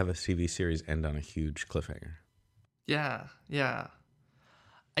to have a TV series end on a huge cliffhanger. Yeah, yeah.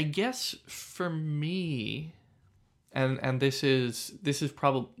 I guess for me, and this is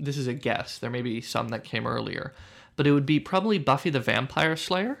a guess. There may be some that came earlier, but it would be probably Buffy the Vampire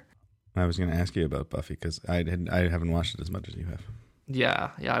Slayer. I was going to ask you about Buffy because I haven't watched it as much as you have.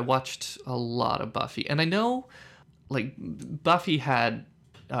 Yeah, I watched a lot of Buffy, and I know like Buffy had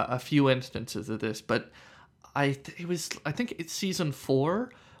a few instances of this, but I think it's season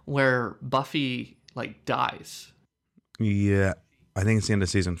 4 where Buffy like dies. Yeah, I think it's the end of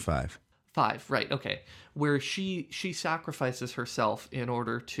season 5. 5, right? Okay, where she sacrifices herself in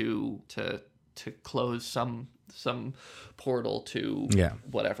order to close some portal to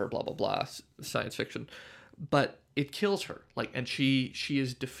whatever, blah blah blah, science fiction, but it kills her, like, and she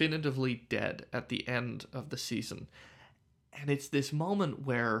is definitively dead at the end of the season. And it's this moment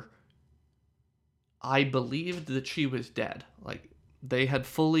where I believed that she was dead. Like, they had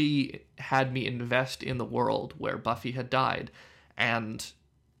fully had me invest in the world where Buffy had died, and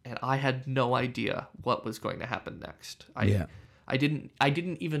I had no idea what was going to happen next. I didn't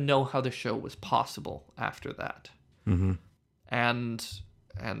even know how the show was possible after that. Mm-hmm.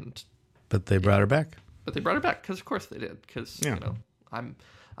 But they brought her back. But they brought her back because, of course, they did. Because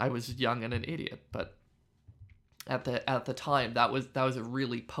I was young and an idiot, but at the time that was a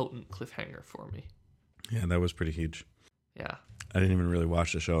really potent cliffhanger for me. Yeah, that was pretty huge. Yeah. I didn't even really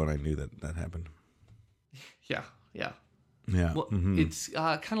watch the show, and I knew that happened. Yeah, yeah. Yeah. Well, it's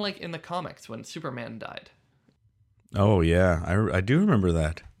kind of like in the comics when Superman died. Oh yeah, I do remember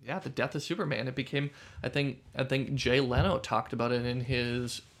that. Yeah, the death of Superman. It became, I think Jay Leno talked about it in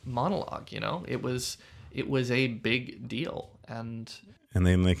his monologue. You know, it was a big deal, and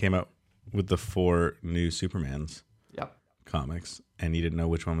then they came out with the 4 new Supermans. Yep. Comics, and you didn't know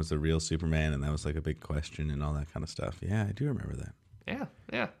which one was the real Superman, and that was like a big question and all that kind of stuff. Yeah, I do remember that.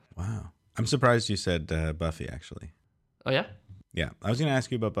 Yeah. Wow, I'm surprised you said Buffy actually. Oh yeah. Yeah, I was going to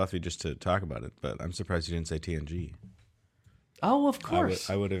ask you about Buffy just to talk about it, but I'm surprised you didn't say TNG. Oh, of course.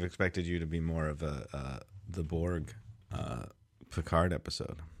 I would have expected you to be more of the Borg Picard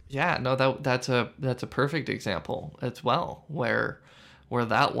episode. Yeah, no, that's a perfect example as well, where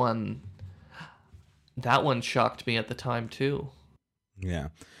that one shocked me at the time too. Yeah,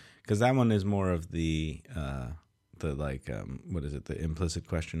 because that one is more of the like what is it? The implicit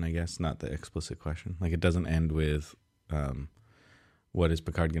question, I guess, not the explicit question. Like, it doesn't end with what is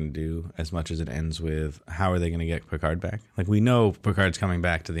Picard going to do, as much as it ends with how are they going to get Picard back? Like, we know Picard's coming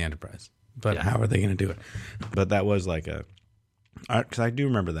back to the Enterprise, but how are they going to do it? But that was like because I do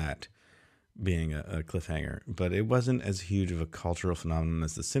remember that being a cliffhanger, but it wasn't as huge of a cultural phenomenon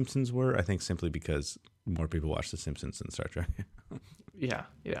as The Simpsons were, I think, simply because more people watch The Simpsons than Star Trek. Yeah.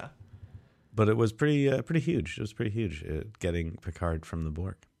 But it was pretty huge. It was pretty huge, getting Picard from the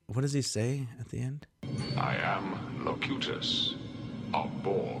Borg. What does he say at the end? I am Locutus of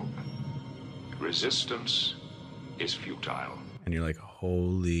Borg. Resistance is futile. And you're like,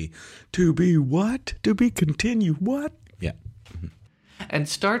 holy, to be what? To be continued what? Yeah. And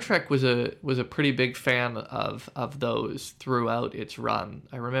Star Trek was a pretty big fan of those throughout its run.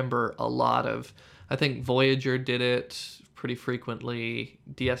 I remember a lot of, I think Voyager did it pretty frequently.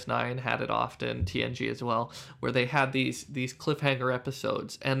 DS9 had it often, TNG as well, where they had these cliffhanger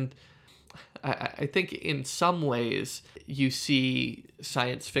episodes. And I think in some ways you see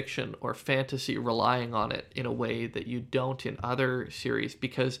science fiction or fantasy relying on it in a way that you don't in other series,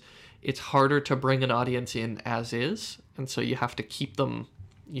 because it's harder to bring an audience in as is, and so you have to keep them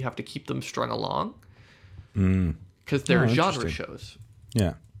strung along because they're genre shows.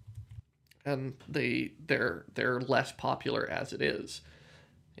 Yeah, and they're less popular as it is.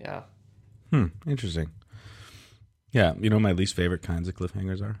 Yeah. Interesting. Yeah, you know what my least favorite kinds of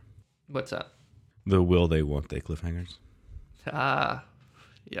cliffhangers are? What's that? The will they, won't they cliffhangers.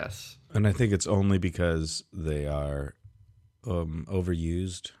 Yes. And I think it's only because they are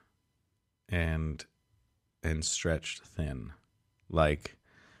overused and stretched thin. Like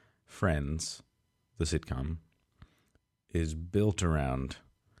Friends, the sitcom, is built around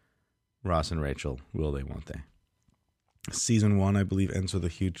Ross and Rachel, will they, won't they? Season 1, I believe, ends with a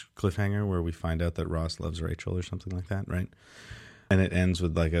huge cliffhanger where we find out that Ross loves Rachel or something like that, right? And it ends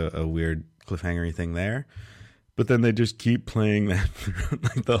with like a weird cliffhangery thing there. But then they just keep playing that for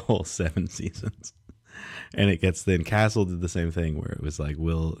like the whole 7 seasons. And it gets then Castle did the same thing where it was like,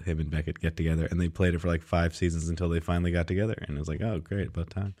 will him and Beckett get together? And they played it for like 5 seasons until they finally got together. And it was like, oh, great, about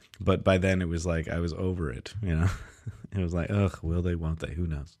time. But by then it was like, I was over it, you know? It was like, ugh, will they, won't they? Who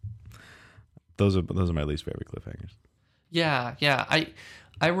knows? Those are my least favorite cliffhangers. Yeah.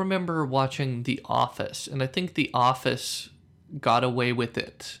 I remember watching The Office, and I think The Office got away with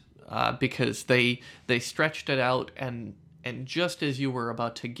it because they stretched it out, and just as you were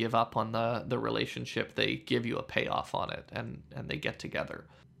about to give up on the relationship, they give you a payoff on it, and they get together,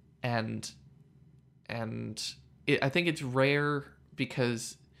 and I think it's rare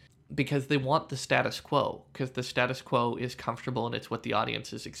because they want the status quo, because the status quo is comfortable and it's what the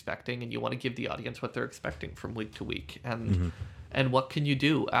audience is expecting, and you want to give the audience what they're expecting from week to week. And what can you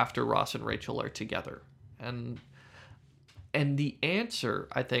do after Ross and Rachel are together? And the answer,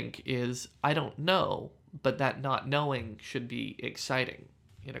 I think, is I don't know, but that not knowing should be exciting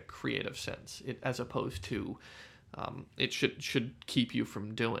in a creative sense, as opposed to it should keep you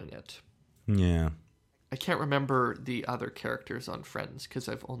from doing it. Yeah. I can't remember the other characters on Friends because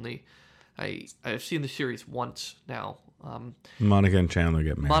I've seen the series once now. Monica and Chandler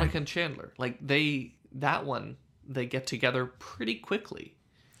get married. Monica and Chandler, like they get together pretty quickly.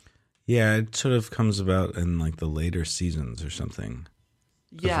 Yeah, it sort of comes about in like the later seasons or something.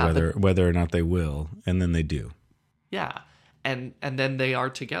 Yeah, whether or not they will, and then they do. Yeah, and then they are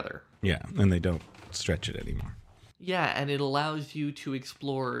together. Yeah, and they don't stretch it anymore. Yeah, and it allows you to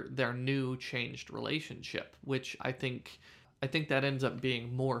explore their new changed relationship, which I think that ends up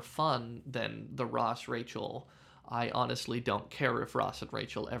being more fun than the Ross Rachel. I honestly don't care if Ross and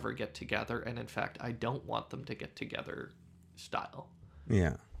Rachel ever get together, and in fact, I don't want them to get together style.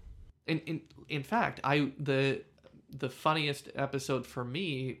 Yeah. In fact, the funniest episode for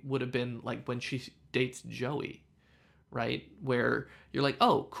me would have been like when she dates Joey, right? Where you're like,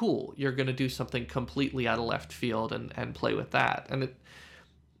 oh, cool, you're going to do something completely out of left field and play with that. And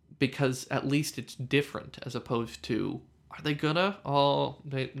because at least it's different as opposed to, are they gonna? Oh,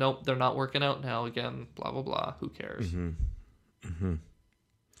 nope, they're not working out now again, blah, blah, blah. Who cares?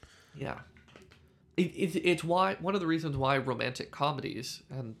 Yeah. It's why one of the reasons why romantic comedies,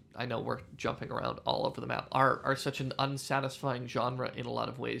 and I know we're jumping around all over the map, are such an unsatisfying genre in a lot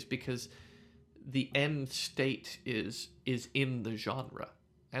of ways, because the end state is in the genre,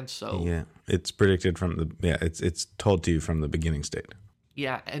 and so it's predicted from it's told to you from the beginning state.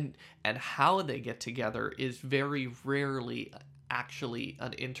 Yeah, and how they get together is very rarely actually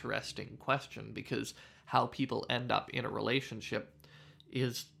an interesting question, because how people end up in a relationship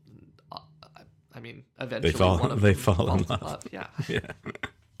is, I mean, eventually they fall in love. Yeah. Yeah.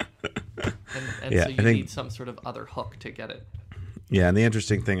 and so you need some sort of other hook to get it. Yeah, and the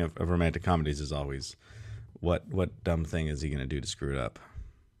interesting thing of romantic comedies is always what dumb thing is he going to do to screw it up?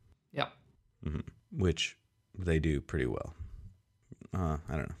 Yeah. Mm-hmm. Which they do pretty well. I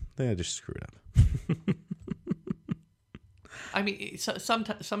don't know. They just screw it up. I mean,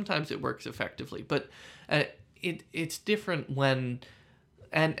 sometimes it works effectively, but it's different when...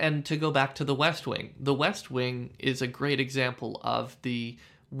 And to go back to The West Wing, The West Wing is a great example of the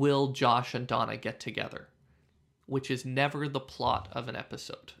will Josh and Donna get together, which is never the plot of an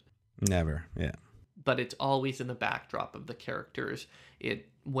episode. Never, yeah. But it's always in the backdrop of the characters.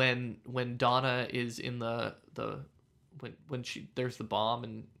 When Donna is in when there's the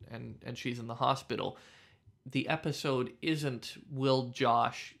bomb and she's in the hospital, the episode isn't will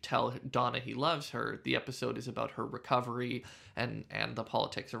Josh tell Donna he loves her. The episode is about her recovery and the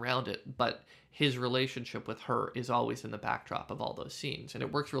politics around it. But his relationship with her is always in the backdrop of all those scenes. And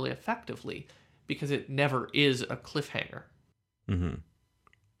it works really effectively because it never is a cliffhanger. Mm-hmm.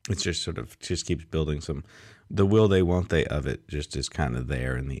 It's just sort of just keeps building the will they, won't they of it just is kind of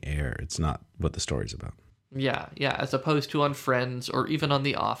there in the air. It's not what the story's about. Yeah, as opposed to on Friends or even on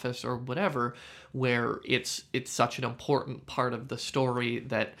The Office or whatever, where it's such an important part of the story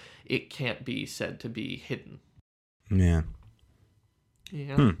that it can't be said to be hidden. Yeah.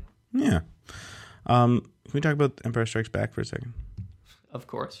 Yeah. Yeah. Can we talk about Empire Strikes Back for a second? Of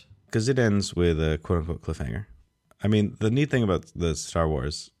course. Because it ends with a quote-unquote cliffhanger. I mean, the neat thing about the Star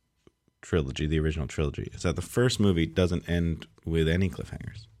Wars trilogy, the original trilogy, is that the first movie doesn't end with any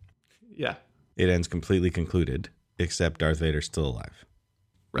cliffhangers. Yeah. It ends completely concluded, except Darth Vader's still alive.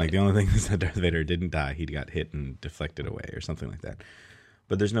 Right. Like, the only thing is that Darth Vader didn't die. He got hit and deflected away or something like that.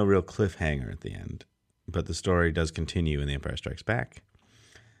 But there's no real cliffhanger at the end. But the story does continue in The Empire Strikes Back,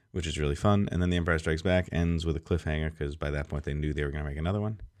 which is really fun. And then The Empire Strikes Back ends with a cliffhanger because by that point they knew they were going to make another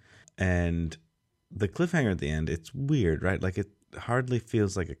one. And the cliffhanger at the end, it's weird, right? Like, it hardly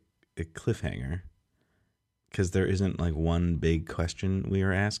feels like a cliffhanger because there isn't like one big question we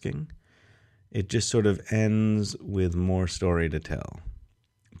are asking. It just sort of ends with more story to tell.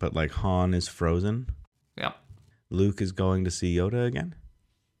 But like Han is frozen. Yeah. Luke is going to see Yoda again.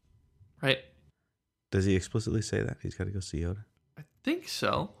 Right. Does he explicitly say that? He's got to go see Yoda? I think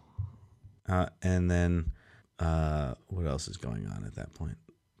so. And then what else is going on at that point?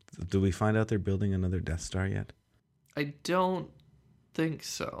 Do we find out they're building another Death Star yet? I don't think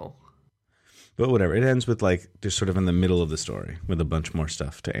so. But whatever. It ends with like just sort of in the middle of the story with a bunch more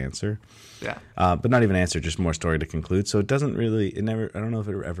stuff to answer. Yeah. But not even answer, just more story to conclude. So it doesn't really, I don't know if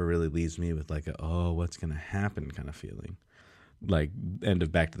it ever really leaves me with like what's going to happen kind of feeling. Like end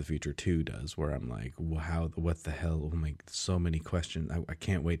of Back to the Future 2 does, where I'm like, what the hell? Oh my, so many questions. I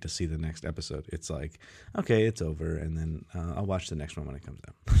can't wait to see the next episode. It's like, okay, it's over. And then I'll watch the next one when it comes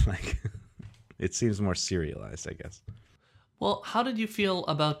out. Like, it seems more serialized, I guess. Well, how did you feel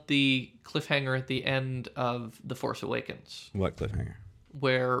about the cliffhanger at the end of The Force Awakens? What cliffhanger?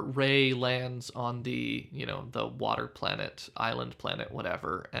 Where Rey lands on the, the water planet, island planet,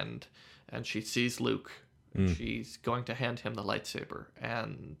 whatever, and she sees Luke. And she's going to hand him the lightsaber,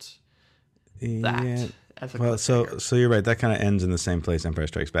 and that as a cliffhanger. So you're right. That kind of ends in the same place Empire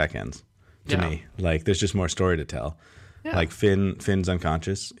Strikes Back ends to me. Like, there's just more story to tell. Yeah. Like Finn's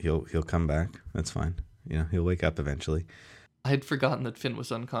unconscious. He'll come back. That's fine. He'll wake up eventually. I had forgotten that Finn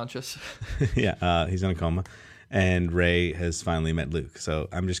was unconscious. Yeah, he's in a coma. And Rey has finally met Luke. So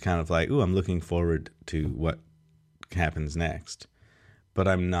I'm just kind of like, ooh, I'm looking forward to what happens next. But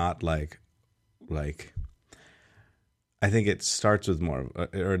I'm not like I think it starts with more,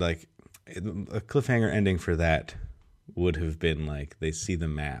 or like a cliffhanger ending for that would have been like they see the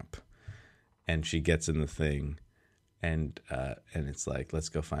map and she gets in the thing and it's like, let's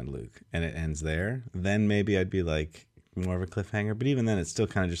go find Luke. And it ends there. Then maybe I'd be like more of a cliffhanger. But even then, it's still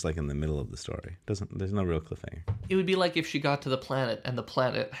kind of just like in the middle of the story. There's no real cliffhanger. It would be like if she got to the planet and the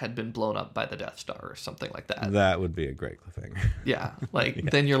planet had been blown up by the Death Star or something like that. That would be a great cliffhanger. Yeah. Like,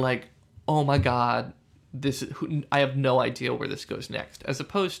 then you're like, oh my God. I have no idea where this goes next, as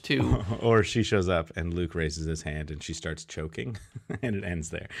opposed to... Or she shows up and Luke raises his hand and she starts choking and it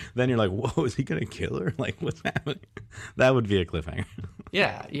ends there. Then you're like, whoa, is he going to kill her? Like, what's happening? That would be a cliffhanger.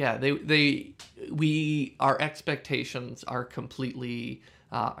 Yeah. Our expectations are completely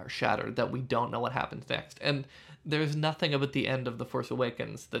shattered, that we don't know what happens next. And there's nothing about the end of The Force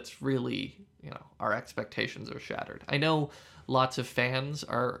Awakens that's really, our expectations are shattered. I know lots of fans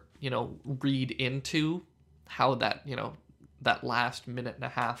are, read into how that, that last minute and a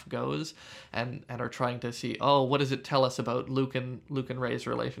half goes and are trying to see, what does it tell us about Luke and Rey's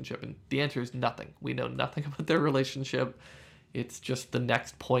relationship? And the answer is nothing. We know nothing about their relationship. It's just the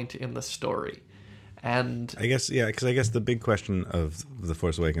next point in the story. And I guess, because I guess the big question of The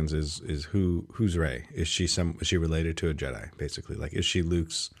Force Awakens is who's Rey? Is she related to a Jedi, basically? Like, is she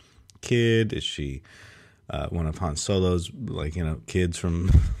Luke's kid? Is she one of Han Solo's, kids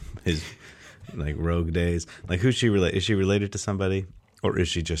from his rogue days? Like, who's she related? Is she related to somebody, or is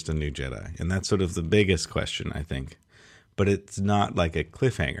she just a new Jedi? And that's sort of the biggest question, I think. But it's not like a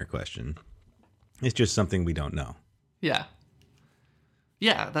cliffhanger question. It's just something we don't know. Yeah.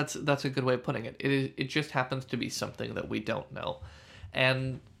 Yeah, that's a good way of putting it. It just happens to be something that we don't know.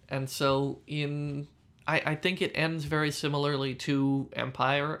 And so I think it ends very similarly to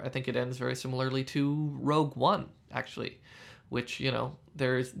Empire. I think it ends very similarly to Rogue One, actually, which,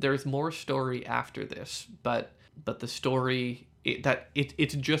 there's more story after this, but the story,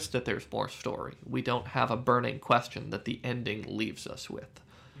 it's just that there's more story. We don't have a burning question that the ending leaves us with.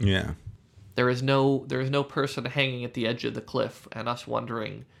 Yeah. There is no person hanging at the edge of the cliff and us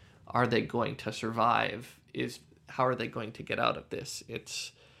wondering, are they going to survive? How are they going to get out of this?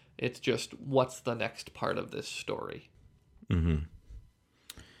 It's just, what's the next part of this story? Mm-hmm.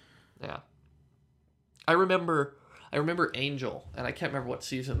 Yeah. I remember Angel, and I can't remember what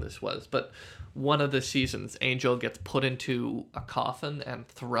season this was, but one of the seasons, Angel gets put into a coffin and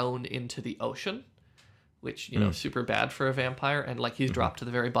thrown into the ocean, which, super bad for a vampire, and he's dropped to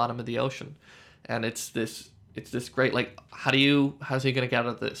the very bottom of the ocean. And it's this great, how's he going to get out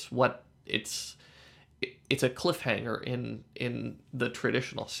of this? It's a cliffhanger in the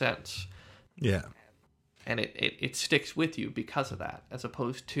traditional sense. Yeah. And it sticks with you because of that, as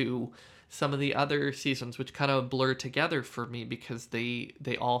opposed to some of the other seasons, which kind of blur together for me because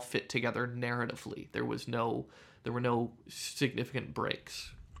they all fit together narratively. There were no significant breaks.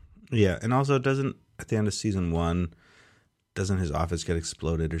 Yeah, and also it doesn't, at the end of season 1, Doesn't his office get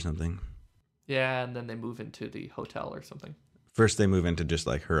exploded or something? Yeah, and then they move into the hotel or something. First, they move into just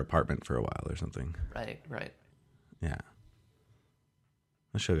like her apartment for a while or something. Right. Yeah.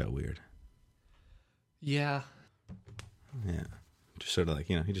 The show got weird. Yeah. Yeah. Just sort of like,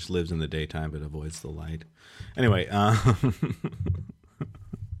 he just lives in the daytime but avoids the light. Anyway,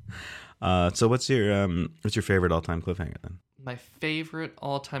 so what's your favorite all-time cliffhanger then? My favorite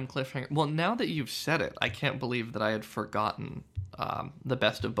all-time cliffhanger. Well, now that you've said it, I can't believe that I had forgotten the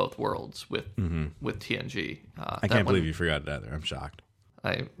Best of Both Worlds with TNG. I can't believe you forgot it either. I'm shocked.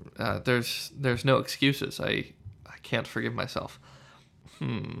 There's no excuses. I can't forgive myself.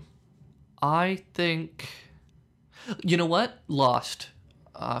 I think, you know what? Lost.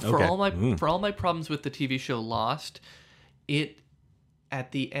 For all my problems with the TV show Lost,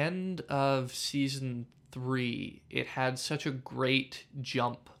 at the end of season 3, it had such a great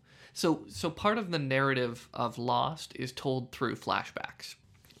jump. So part of the narrative of Lost is told through flashbacks.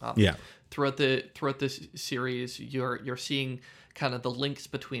 Throughout this series, you're seeing kind of the links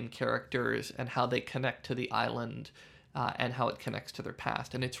between characters and how they connect to the island. And how it connects to their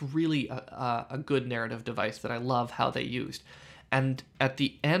past. And it's really a good narrative device that I love how they used. And at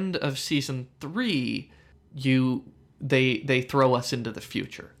the end of season 3, they throw us into the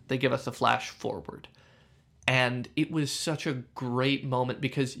future. They give us a flash forward. And it was such a great moment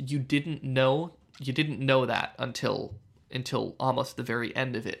because you didn't know that until almost the very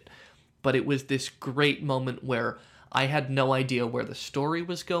end of it. But it was this great moment where I had no idea where the story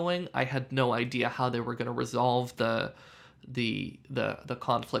was going. I had no idea how they were going to resolve the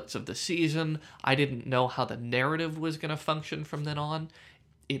conflicts of the season. I didn't know how the narrative was going to function from then on.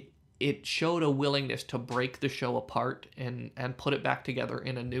 It showed a willingness to break the show apart and put it back together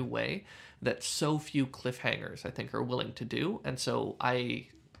in a new way that so few cliffhangers, I think, are willing to do. And so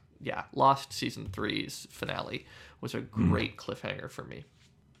Lost season 3's finale was a great cliffhanger for me.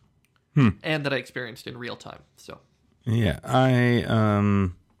 And that I experienced in real time. So yeah, I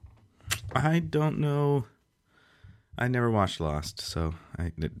don't know. I never watched Lost, so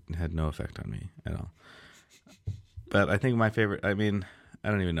it had no effect on me at all. But I think my favorite, I mean, I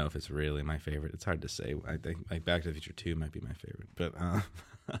don't even know if it's really my favorite. It's hard to say. I think like Back to the Future 2 might be my favorite. But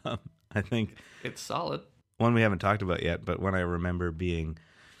I think it's solid. One we haven't talked about yet, but one I remember being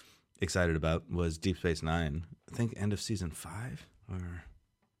excited about was Deep Space Nine. I think end of season 5, or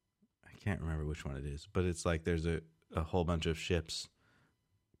I can't remember which one it is. But it's like there's a whole bunch of ships,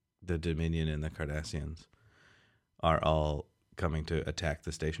 the Dominion and the Cardassians, are all coming to attack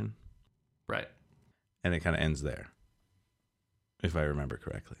the station. Right. And it kind of ends there, if I remember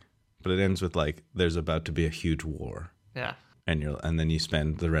correctly. But it ends with like there's about to be a huge war. Yeah. And then you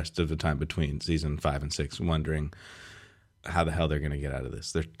spend the rest of the time between season 5 and 6 wondering how the hell they're going to get out of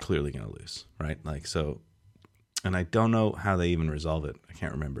this. They're clearly going to lose, right? Like so, and I don't know how they even resolve it. I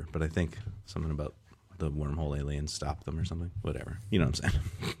can't remember, but I think something about the wormhole aliens stop them or something. Whatever, you know what I'm saying?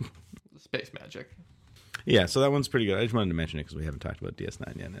 Space magic. Yeah, so that one's pretty good. I just wanted to mention it because we haven't talked about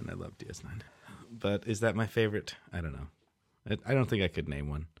DS9 yet, and I love DS9. But is that my favorite? I don't know. I don't think I could name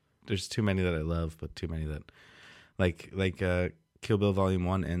one. There's too many that I love, but too many that like Kill Bill Volume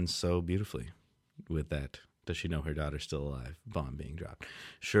 1 ends so beautifully with that. Does she know her daughter's still alive? Bomb being dropped.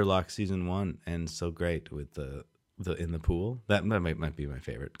 Sherlock season 1 ends so great with the in the pool. That might be my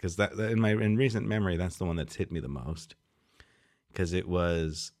favorite because that in recent memory that's the one that's hit me the most. Because it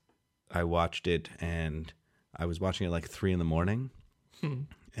was, I watched it and I was watching it like 3 a.m.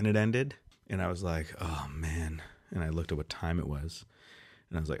 and it ended and I was like, oh man. And I looked at what time it was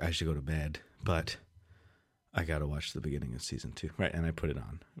and I was like, I should go to bed, but I got to watch the beginning of season 2. Right. And I put it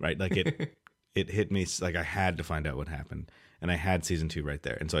on, right. Like it hit me like I had to find out what happened and I had season 2 right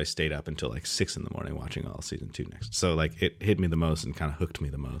there. And so I stayed up until like 6 a.m. watching all season 2 next. So like it hit me the most and kind of hooked me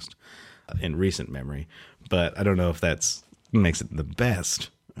the most in recent memory, but I don't know if that's makes it the best.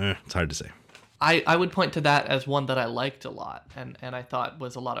 It's hard to say. I would point to that as one that I liked a lot and I thought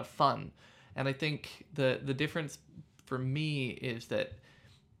was a lot of fun. And I think the difference for me is that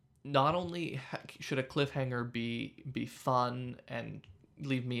not only should a cliffhanger be fun and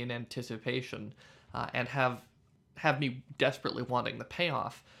leave me in anticipation and have me desperately wanting the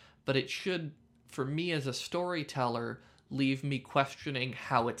payoff, but it should, for me as a storyteller, leave me questioning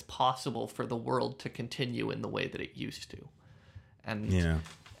how it's possible for the world to continue in the way that it used to. And yeah.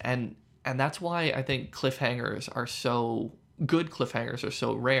 And that's why I think cliffhangers are so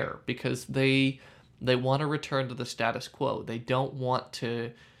rare, because they want to return to the status quo. They don't want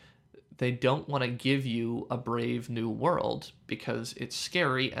to give you a brave new world because it's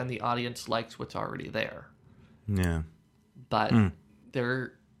scary and the audience likes what's already there. Yeah. But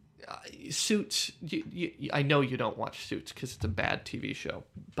Suits. I know you don't watch Suits because it's a bad TV show,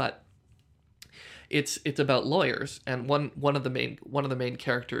 but it's about lawyers, and one of the main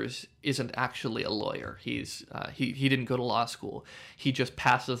characters isn't actually a lawyer. He didn't go to law school. He just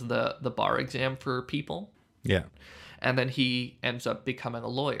passes the bar exam for people. Yeah. And then he ends up becoming a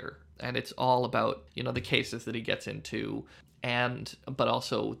lawyer, and it's all about, the cases that he gets into, but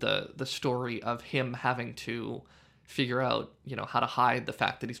also the story of him having to figure out, how to hide the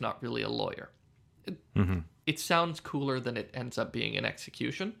fact that he's not really a lawyer. It sounds cooler than it ends up being in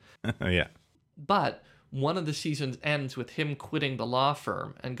execution. Yeah. But one of the seasons ends with him quitting the law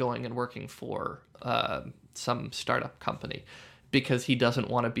firm and going and working for some startup company because he doesn't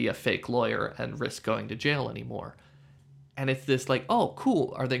want to be a fake lawyer and risk going to jail anymore. And it's this like, oh,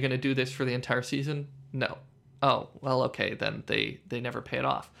 cool. Are they going to do this for the entire season? No. Oh, well, okay. Then they never pay it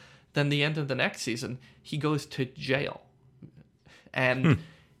off. Then the end of the next season, he goes to jail. And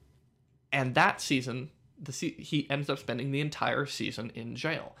that season, he ends up spending the entire season in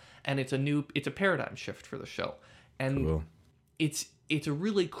jail. And it's a paradigm shift for the show. And Cool. It's a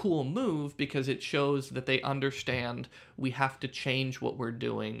really cool move because it shows that they understand we have to change what we're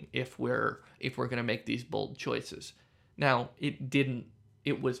doing if we're going to make these bold choices. Now,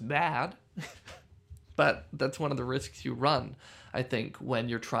 it was bad, but that's one of the risks you run, I think, when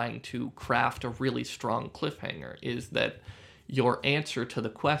you're trying to craft a really strong cliffhanger, is that your answer to the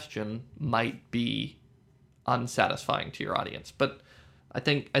question might be unsatisfying to your audience. But I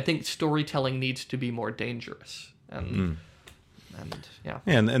think storytelling needs to be more dangerous. And yeah.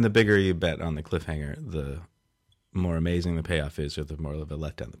 Yeah, and the bigger you bet on the cliffhanger, the more amazing the payoff is, or the more of a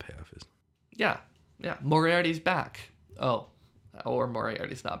letdown the payoff is. Yeah. Moriarty's back. Oh, or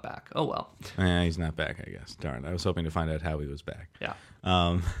Moriarty's not back. Oh well. Yeah, he's not back, I guess. Darn, I was hoping to find out how he was back. Yeah.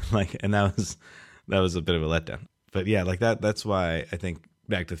 And that was a bit of a letdown. But yeah, like that's why I think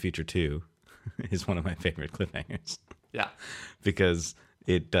Back to the Future 2 is one of my favorite cliffhangers. Yeah. Because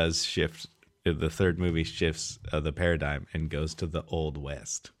it does shift. The third movie shifts the paradigm and goes to the Old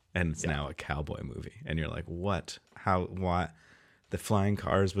West, and it's now a cowboy movie. And you're like, what? How? Why? The flying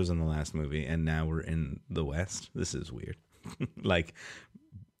cars was in the last movie, and now we're in the West. This is weird.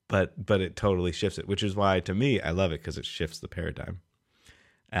 But it totally shifts it, which is why, to me, I love it, because it shifts the paradigm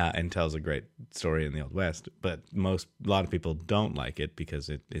and tells a great story in the Old West. But a lot of people don't like it because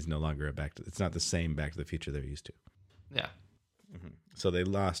it is no longer it's not the same Back to the Future they're used to. Yeah. Mm-hmm. So they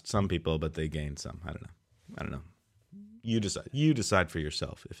lost some people, but they gained some. I don't know. You decide. You decide for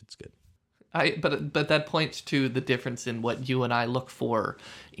yourself if it's good. But that points to the difference in what you and I look for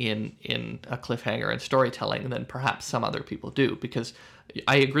in a cliffhanger and storytelling than perhaps some other people do. Because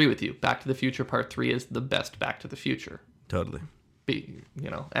I agree with you. Back to the Future Part 3 is the best Back to the Future. Totally.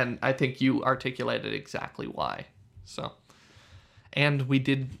 And I think you articulated exactly why. So, and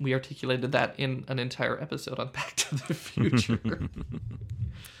we articulated that in an entire episode on Back to the Future.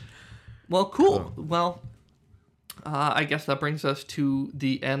 Well, cool. Well, I guess that brings us to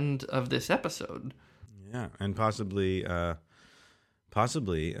the end of this episode. Yeah, and possibly the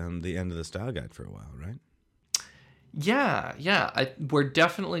end of the style guide for a while, right? Yeah. We're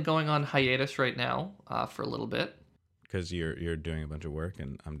definitely going on hiatus right now for a little bit. Because you're doing a bunch of work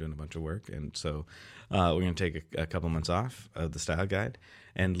and I'm doing a bunch of work, and so we're going to take a couple months off of the style guide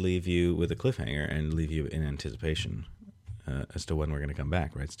and leave you with a cliffhanger and leave you in anticipation as to when we're going to come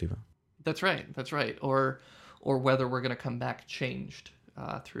back, right, Steve? That's right. Or whether we're going to come back changed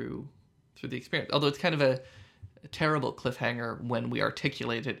through the experience. Although it's kind of a terrible cliffhanger when we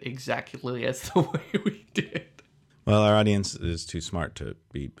articulate it exactly as the way we did. Well, our audience is too smart to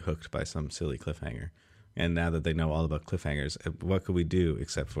be hooked by some silly cliffhanger. And now that they know all about cliffhangers, what could we do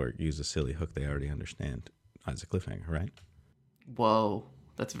except for use a silly hook they already understand as a cliffhanger, right? Whoa,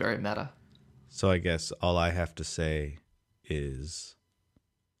 that's very meta. So I guess all I have to say is...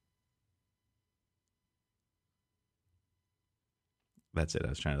 That's it. I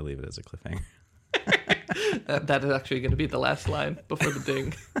was trying to leave it as a cliffhanger. That is actually going to be the last line before the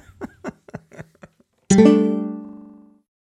ding.